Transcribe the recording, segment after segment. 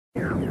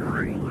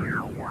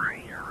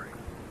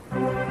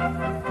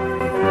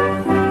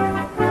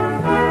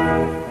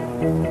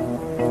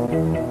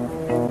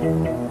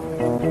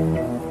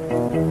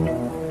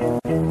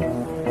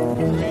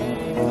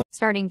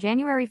Starting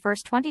January 1,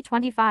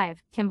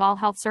 2025, KIMBA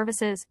Health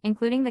Services,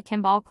 including the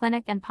KIMBA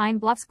Clinic and Pine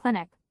Bluffs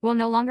Clinic, will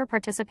no longer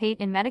participate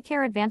in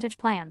Medicare Advantage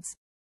plans.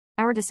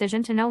 Our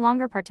decision to no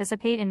longer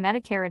participate in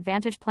Medicare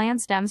Advantage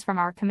plans stems from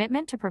our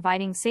commitment to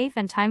providing safe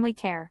and timely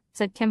care,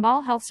 said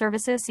KIMBA Health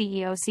Services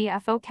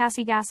CEO/CFO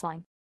Cassie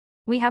Gasling.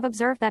 We have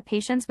observed that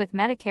patients with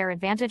Medicare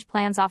Advantage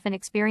plans often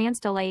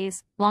experience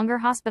delays, longer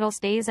hospital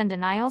stays, and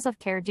denials of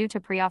care due to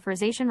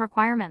pre-authorization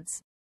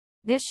requirements.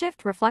 This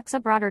shift reflects a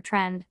broader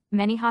trend.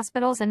 Many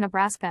hospitals in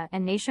Nebraska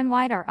and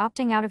nationwide are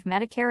opting out of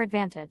Medicare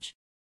Advantage.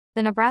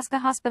 The Nebraska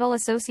Hospital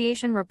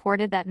Association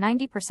reported that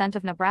 90%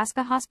 of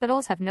Nebraska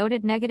hospitals have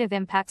noted negative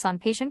impacts on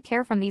patient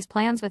care from these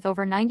plans, with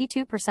over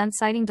 92%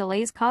 citing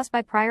delays caused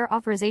by prior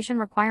authorization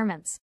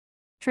requirements.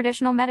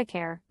 Traditional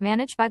Medicare,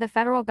 managed by the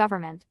federal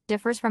government,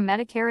 differs from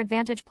Medicare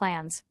Advantage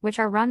plans, which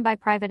are run by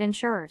private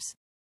insurers.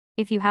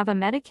 If you have a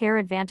Medicare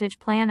Advantage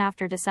plan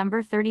after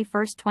December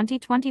 31,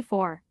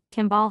 2024,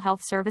 KIMBA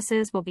Health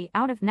Services will be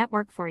out of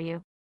network for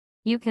you.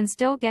 You can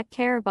still get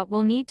care but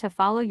will need to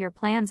follow your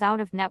plan's out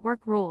of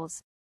network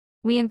rules.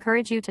 We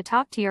encourage you to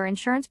talk to your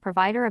insurance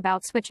provider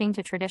about switching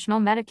to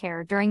traditional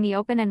Medicare during the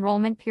open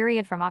enrollment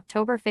period from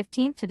October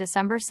 15 to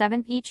December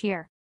 7 each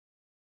year.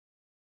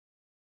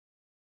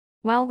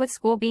 Well, with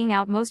school being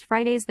out most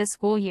Fridays this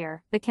school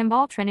year, the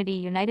KIMBA Trinity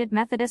United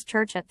Methodist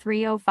Church at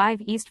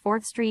 305 East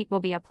 4th Street will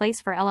be a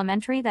place for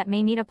elementary that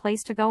may need a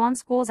place to go on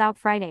schools out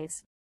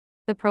Fridays.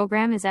 The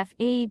program is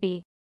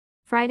FAEB,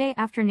 Friday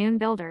Afternoon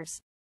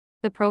Builders.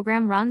 The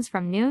program runs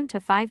from noon to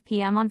 5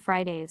 p.m. on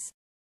Fridays.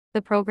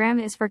 The program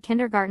is for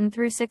kindergarten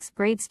through 6th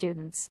grade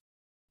students.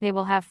 They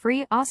will have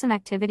free, awesome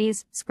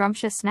activities,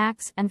 scrumptious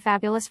snacks, and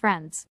fabulous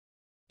friends.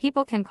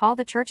 People can call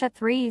the church at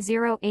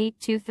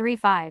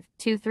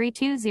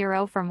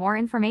 308-235-2320 for more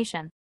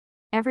information.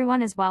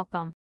 Everyone is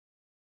welcome.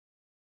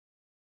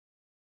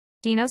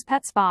 Dino's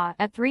Pet Spa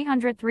at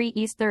 303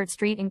 East 3rd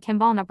Street in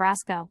Kimball,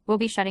 Nebraska, will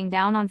be shutting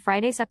down on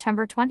Friday,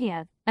 September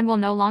 20th, and will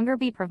no longer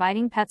be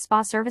providing pet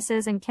spa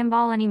services in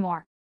Kimball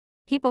anymore.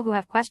 People who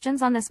have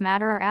questions on this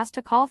matter are asked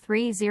to call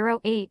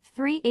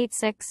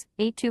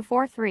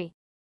 308-386-8243.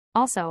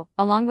 Also,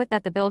 along with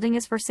that, the building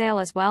is for sale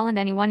as well, and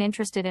anyone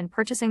interested in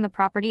purchasing the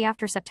property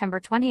after September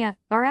 20th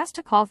are asked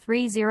to call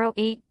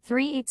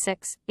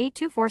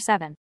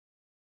 308-386-8247.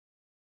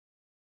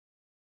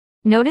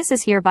 Notice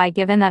is hereby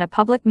given that a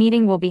public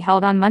meeting will be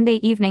held on Monday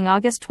evening,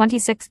 August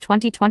 26,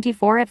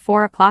 2024 at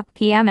 4:00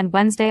 p.m. and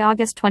Wednesday,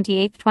 August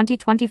 28,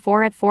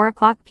 2024 at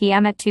 4:00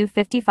 p.m. at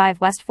 255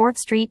 West 4th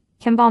Street,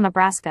 Kimball,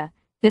 Nebraska.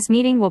 This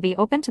meeting will be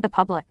open to the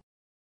public.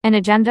 An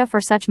agenda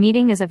for such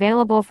meeting is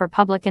available for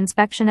public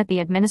inspection at the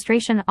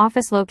administration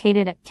office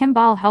located at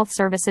Kimball Health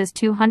Services,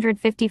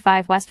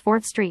 255 West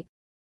 4th Street.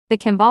 The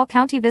Kimball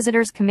County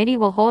Visitors Committee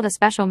will hold a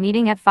special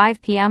meeting at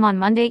 5 p.m. on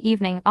Monday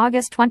evening,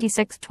 August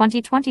 26,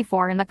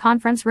 2024 in the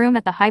conference room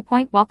at the High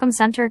Point Welcome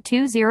Center,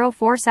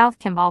 204 South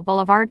Kimball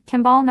Boulevard,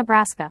 Kimball,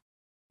 Nebraska.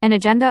 An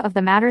agenda of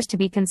the matters to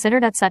be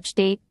considered at such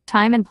date,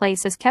 time and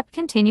place is kept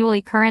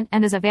continually current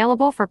and is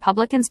available for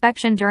public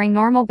inspection during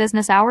normal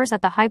business hours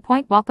at the High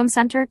Point Welcome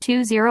Center,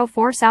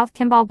 204 South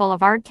Kimball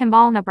Boulevard,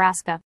 Kimball,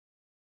 Nebraska.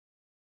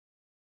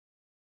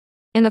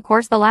 In the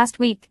course the last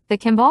week, the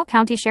Kimball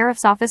County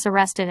Sheriff's Office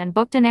arrested and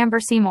booked an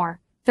Amber Seymour,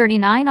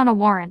 39 on a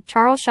warrant,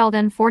 Charles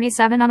Sheldon,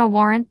 47 on a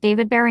warrant,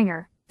 David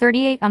Beringer,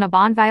 38 on a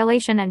bond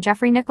violation, and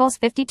Jeffrey Nichols,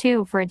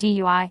 52 for a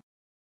DUI.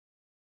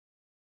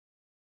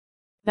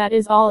 That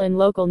is all in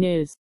local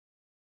news.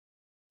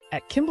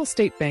 At Kimball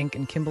State Bank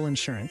and Kimball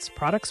Insurance,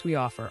 products we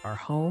offer are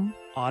home,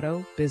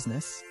 auto,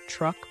 business,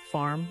 truck,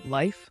 farm,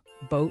 life,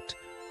 boat,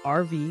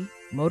 RV,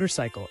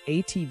 motorcycle,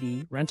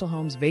 ATV, rental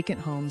homes, vacant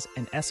homes,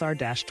 and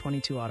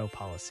SR-22 auto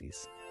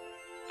policies.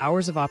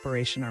 Hours of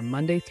operation are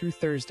Monday through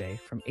Thursday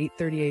from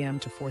 8:30 a.m.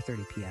 to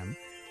 4:30 p.m.,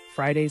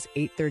 Fridays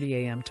 8:30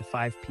 a.m. to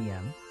 5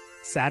 p.m.,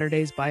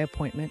 Saturdays by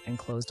appointment, and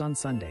closed on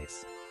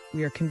Sundays.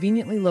 We are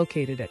conveniently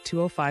located at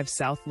 205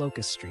 South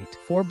Locust Street,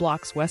 4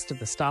 blocks west of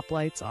the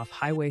stoplights off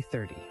Highway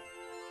 30.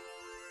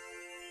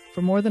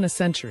 For more than a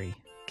century,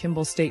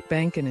 Kimball State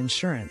Bank and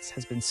Insurance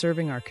has been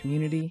serving our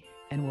community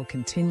and will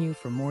continue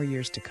for more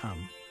years to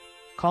come.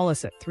 Call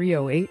us at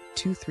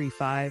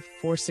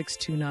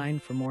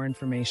 308-235-4629 for more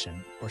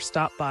information, or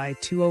stop by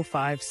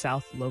 205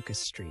 South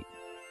Locust Street.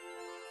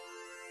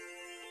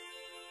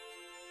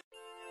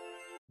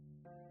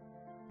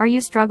 Are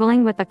you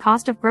struggling with the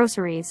cost of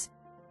groceries?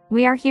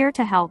 We are here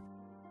to help.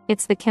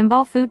 It's the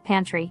Kimball Food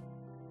Pantry.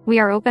 We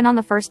are open on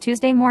the first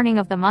Tuesday morning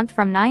of the month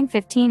from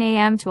 9:15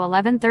 a.m. to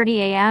 11:30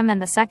 a.m.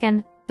 and the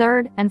second,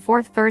 third, and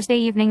fourth Thursday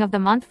evening of the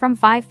month from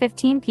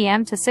 5:15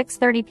 p.m. to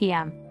 6:30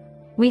 p.m.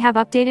 We have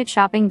updated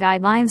shopping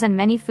guidelines and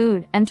many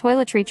food and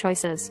toiletry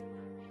choices.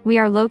 We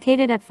are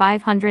located at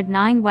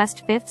 509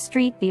 West 5th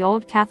Street, the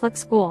Old Catholic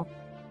School.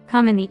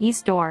 Come in the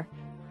east door.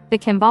 The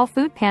Kimball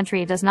Food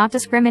Pantry does not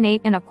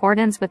discriminate in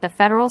accordance with the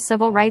federal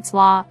civil rights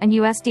law and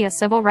USDA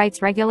civil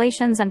rights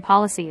regulations and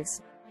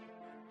policies.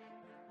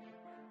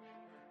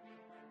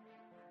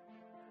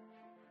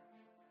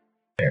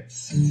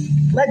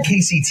 Let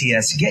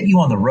KCTS get you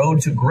on the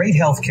road to great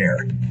health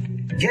care.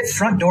 Get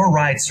front door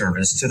ride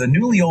service to the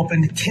newly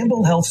opened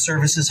KIMBA Health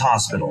Services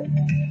Hospital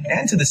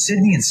and to the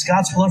Sydney and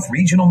Scottsbluff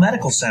Regional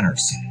Medical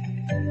Centers.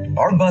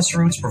 Our bus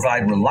routes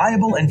provide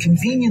reliable and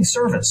convenient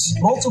service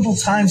multiple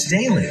times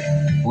daily.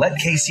 Let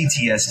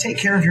KCTS take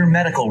care of your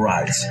medical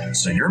rides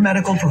so your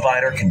medical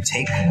provider can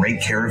take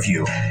great care of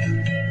you.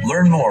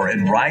 Learn more at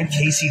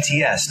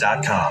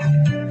ridekcts.com.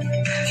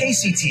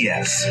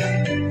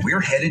 KCTS,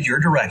 we're headed your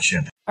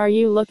direction. Are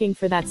you looking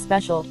for that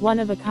special,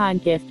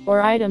 one-of-a-kind gift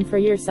or item for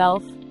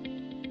yourself?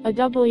 A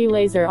W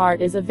Laser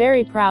Art is a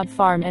very proud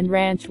farm and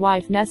ranch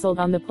wife nestled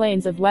on the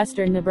plains of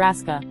western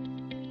Nebraska.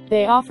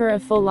 They offer a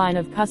full line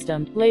of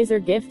custom, laser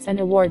gifts and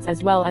awards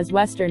as well as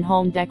western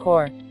home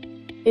decor.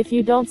 If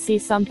you don't see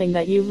something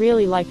that you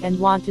really like and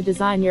want to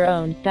design your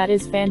own, that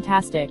is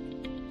fantastic.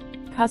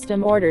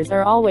 Custom orders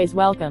are always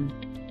welcome.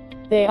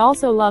 They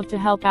also love to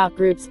help out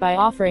groups by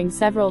offering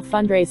several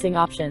fundraising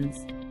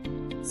options.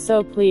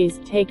 So please,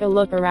 take a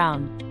look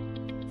around.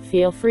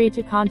 Feel free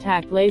to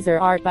contact Laser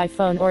Art by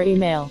phone or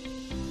email.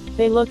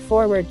 They look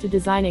forward to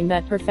designing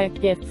that perfect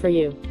gift for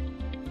you.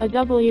 A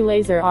W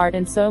Laser Art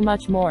and so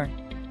much more.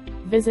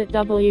 Visit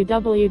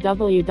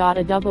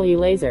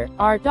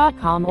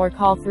www.awlaserart.com or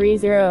call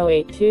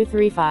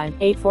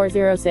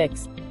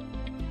 308-235-8406.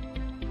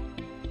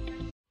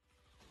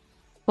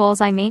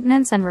 Bullseye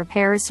Maintenance and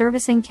Repairs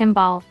servicing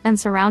Kimball and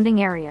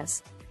surrounding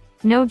areas.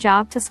 No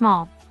job too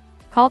small.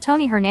 Call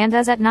Tony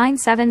Hernandez at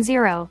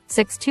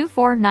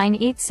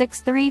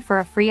 970-624-9863 for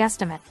a free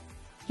estimate.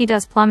 He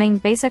does plumbing,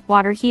 basic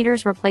water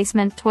heaters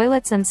replacement,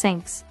 toilets and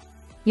sinks.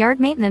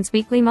 Yard maintenance,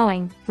 weekly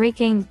mowing,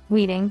 raking,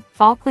 weeding,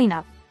 fall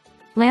cleanup.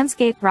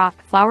 Landscape,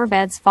 rock, flower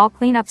beds, fall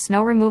cleanup,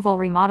 snow removal,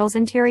 remodels,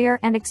 interior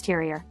and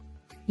exterior.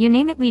 You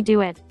name it, we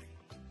do it.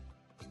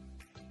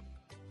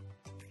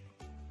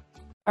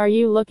 Are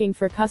you looking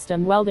for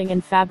custom welding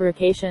and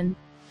fabrication?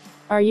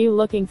 Are you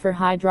looking for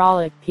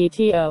hydraulic,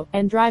 PTO,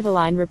 and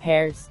driveline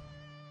repairs?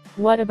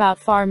 What about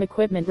farm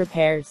equipment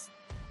repairs?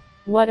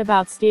 What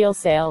about steel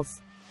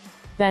sales?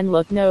 Then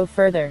look no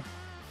further.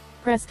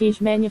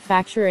 Prestige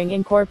Manufacturing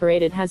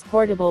Incorporated has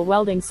portable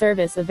welding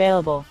service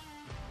available.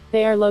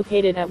 They are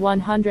located at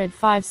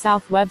 105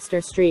 South Webster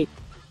Street.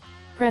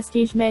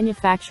 Prestige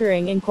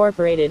Manufacturing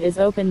Incorporated is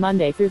open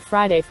Monday through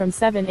Friday from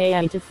 7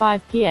 a.m. to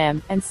 5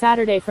 p.m. and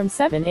Saturday from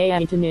 7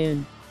 a.m. to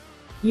noon.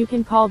 You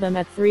can call them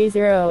at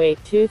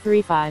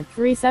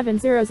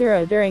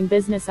 308-235-3700 during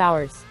business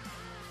hours.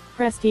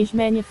 Prestige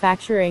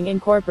Manufacturing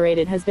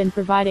Incorporated has been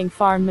providing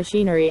farm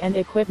machinery and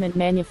equipment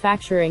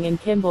manufacturing in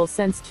Kimball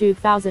since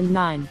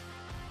 2009.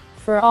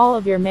 For all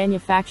of your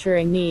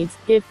manufacturing needs,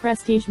 give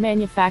Prestige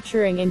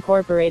Manufacturing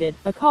Incorporated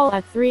a call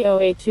at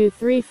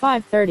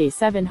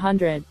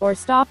 308-235-3700 or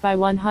stop by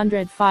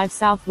 105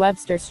 South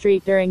Webster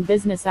Street during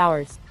business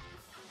hours.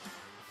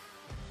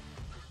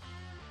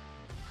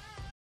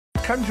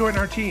 Come join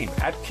our team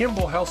at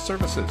Kimball Health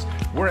Services.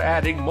 We're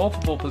adding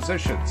multiple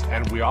positions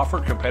and we offer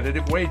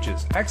competitive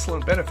wages,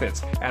 excellent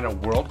benefits, and a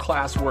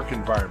world-class work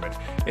environment.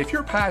 If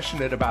you're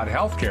passionate about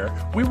healthcare,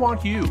 we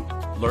want you.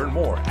 Learn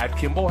more at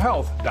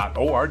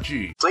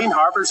kimballhealth.org. Clean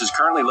Harbors is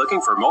currently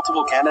looking for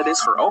multiple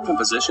candidates for open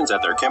positions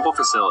at their Kimball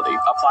facility.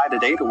 Apply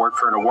today to work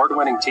for an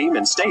award-winning team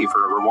and stay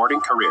for a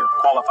rewarding career.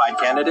 Qualified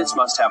candidates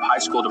must have high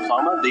school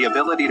diploma, the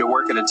ability to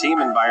work in a team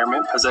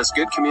environment, possess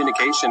good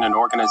communication and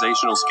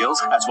organizational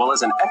skills, as well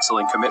as an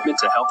excellent commitment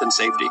to health and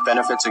safety.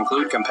 Benefits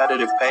include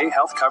competitive pay,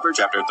 health coverage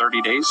after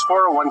 30 days,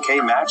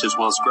 401k match, as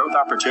well as growth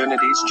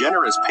opportunities,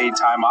 generous paid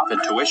time off,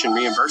 and tuition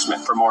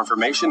reimbursement. For more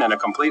information and a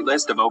complete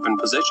list of open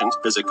positions,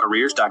 visit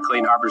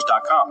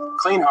careers.cleanharbors.com.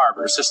 Clean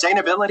Harbors,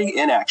 sustainability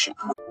in action.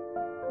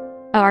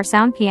 Our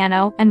Sound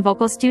Piano and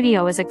Vocal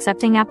Studio is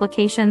accepting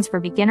applications for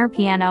beginner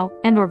piano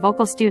and/or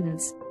vocal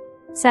students.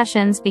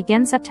 Sessions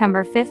begin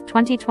September 5,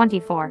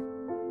 2024.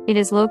 It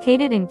is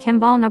located in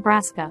Kimball,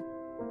 Nebraska.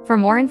 For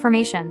more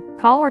information,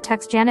 call or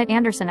text Janet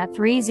Anderson at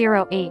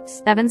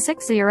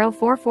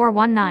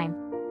 308-760-4419.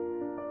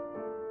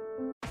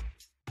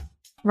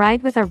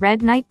 Ride with a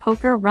Red Knight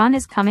Poker Run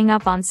is coming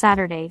up on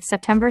Saturday,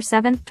 September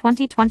 7,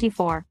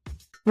 2024.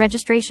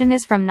 Registration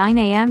is from 9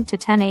 a.m. to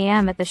 10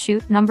 a.m. at the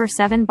Chute No.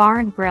 7 Bar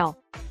and Grill.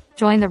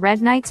 Join the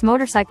Red Knights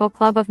Motorcycle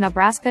Club of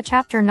Nebraska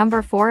Chapter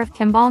No. 4 of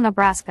Kimball,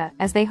 Nebraska,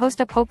 as they host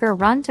a poker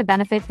run to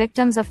benefit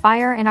victims of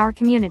fire in our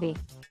community.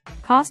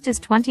 Cost is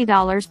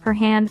 $20 per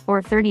hand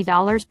or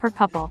 $30 per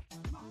couple.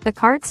 The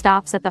cart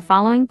stops at the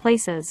following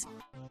places.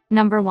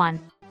 Number 1.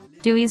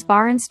 Dewey's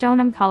Bar in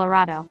Stoneham,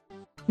 Colorado.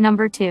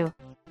 Number 2.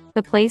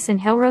 The Place in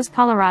Hillrose,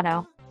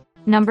 Colorado.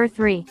 Number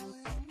 3.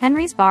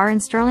 Henry's Bar in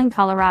Sterling,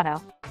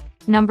 Colorado.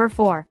 Number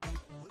 4.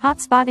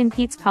 Hotspot in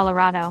Peets,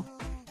 Colorado.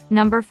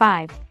 Number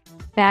 5.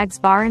 Bags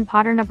Bar in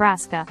Potter,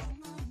 Nebraska.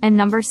 And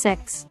number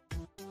 6.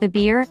 The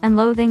Beer and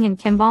Loathing in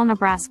Kimball,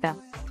 Nebraska.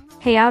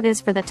 Payout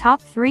is for the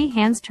top 3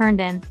 hands turned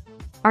in.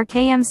 Our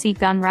KMC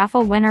gun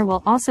raffle winner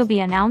will also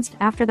be announced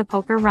after the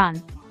poker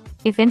run.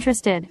 If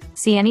interested,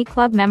 see any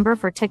club member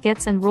for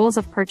tickets and rules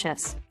of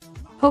purchase.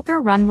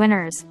 Poker run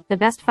winners, the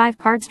best 5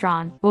 cards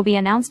drawn, will be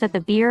announced at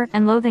the Beer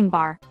and Loathing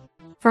Bar.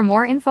 For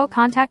more info,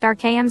 contact our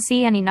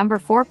KMC any number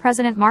 4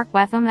 President Mark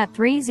Wetham at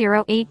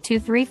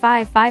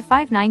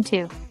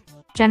 308-235-5592.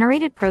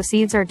 Generated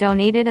proceeds are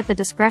donated at the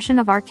discretion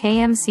of our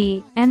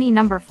KMC, any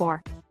number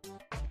 4.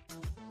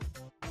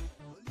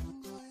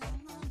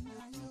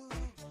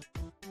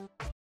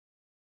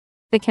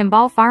 The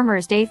Kimball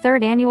Farmers Day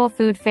 3rd Annual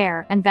Food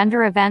Fair and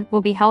Vendor Event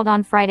will be held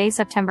on Friday,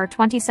 September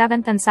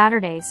 27th and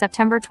Saturday,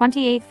 September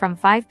 28th from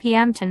 5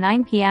 p.m. to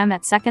 9 p.m.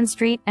 at 2nd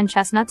Street and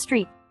Chestnut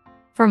Street.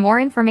 For more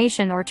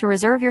information or to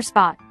reserve your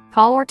spot,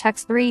 call or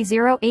text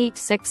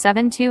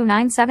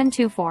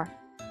 308-672-9724.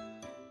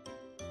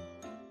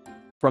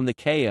 From the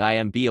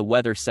KIMBA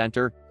Weather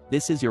Center,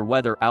 this is your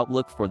weather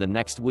outlook for the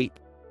next week.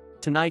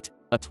 Tonight,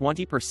 a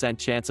 20%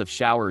 chance of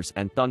showers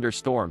and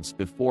thunderstorms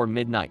before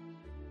midnight.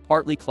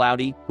 Partly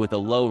cloudy, with a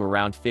low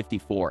around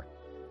 54.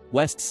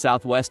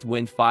 West-southwest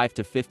wind 5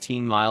 to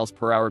 15 miles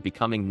per hour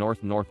becoming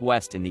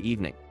north-northwest in the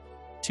evening.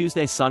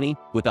 Tuesday sunny,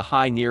 with a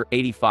high near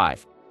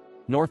 85.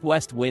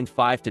 Northwest wind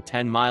 5 to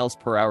 10 miles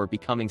per hour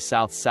becoming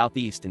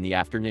south-southeast in the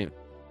afternoon.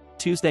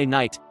 Tuesday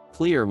night,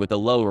 clear with a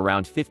low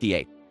around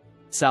 58.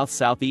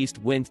 South-southeast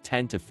wind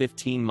 10 to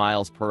 15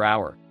 miles per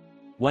hour.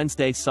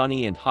 Wednesday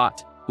sunny and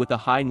hot, with a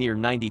high near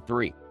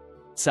 93.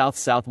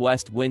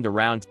 South-southwest wind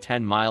around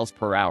 10 miles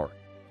per hour.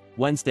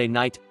 Wednesday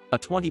night, a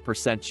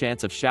 20%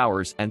 chance of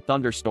showers and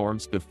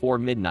thunderstorms before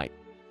midnight.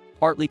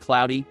 Partly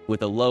cloudy,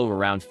 with a low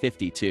around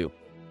 52.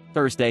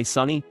 Thursday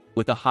sunny,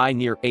 with a high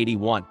near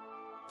 81.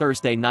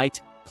 Thursday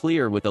night,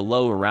 clear with a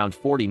low around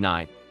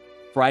 49.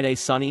 Friday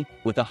sunny,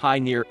 with a high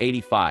near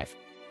 85.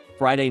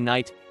 Friday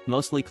night,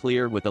 mostly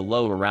clear with a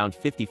low around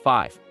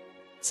 55.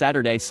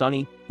 Saturday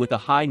sunny, with a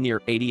high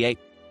near 88.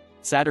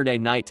 Saturday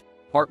night,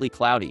 partly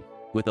cloudy,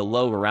 with a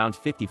low around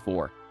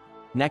 54.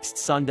 Next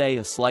Sunday,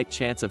 a slight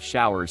chance of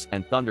showers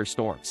and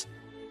thunderstorms.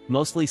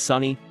 Mostly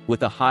sunny,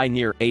 with a high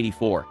near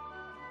 84.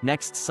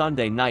 Next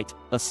Sunday night,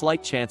 a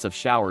slight chance of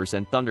showers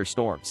and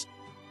thunderstorms.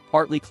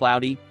 Partly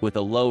cloudy, with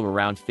a low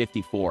around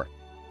 54.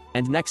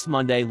 And next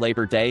Monday,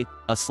 Labor Day,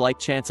 a slight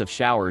chance of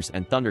showers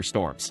and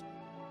thunderstorms.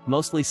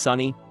 Mostly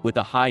sunny, with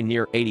a high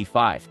near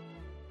 85.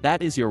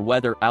 That is your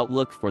weather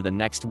outlook for the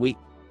next week.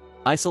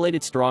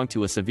 Isolated strong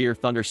to a severe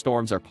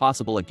thunderstorms are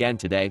possible again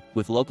today,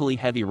 with locally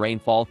heavy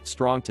rainfall,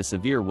 strong to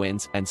severe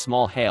winds, and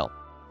small hail.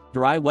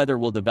 Dry weather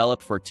will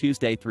develop for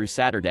Tuesday through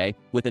Saturday,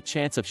 with a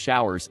chance of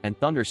showers and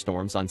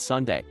thunderstorms on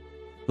Sunday.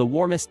 The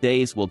warmest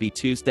days will be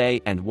Tuesday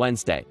and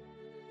Wednesday.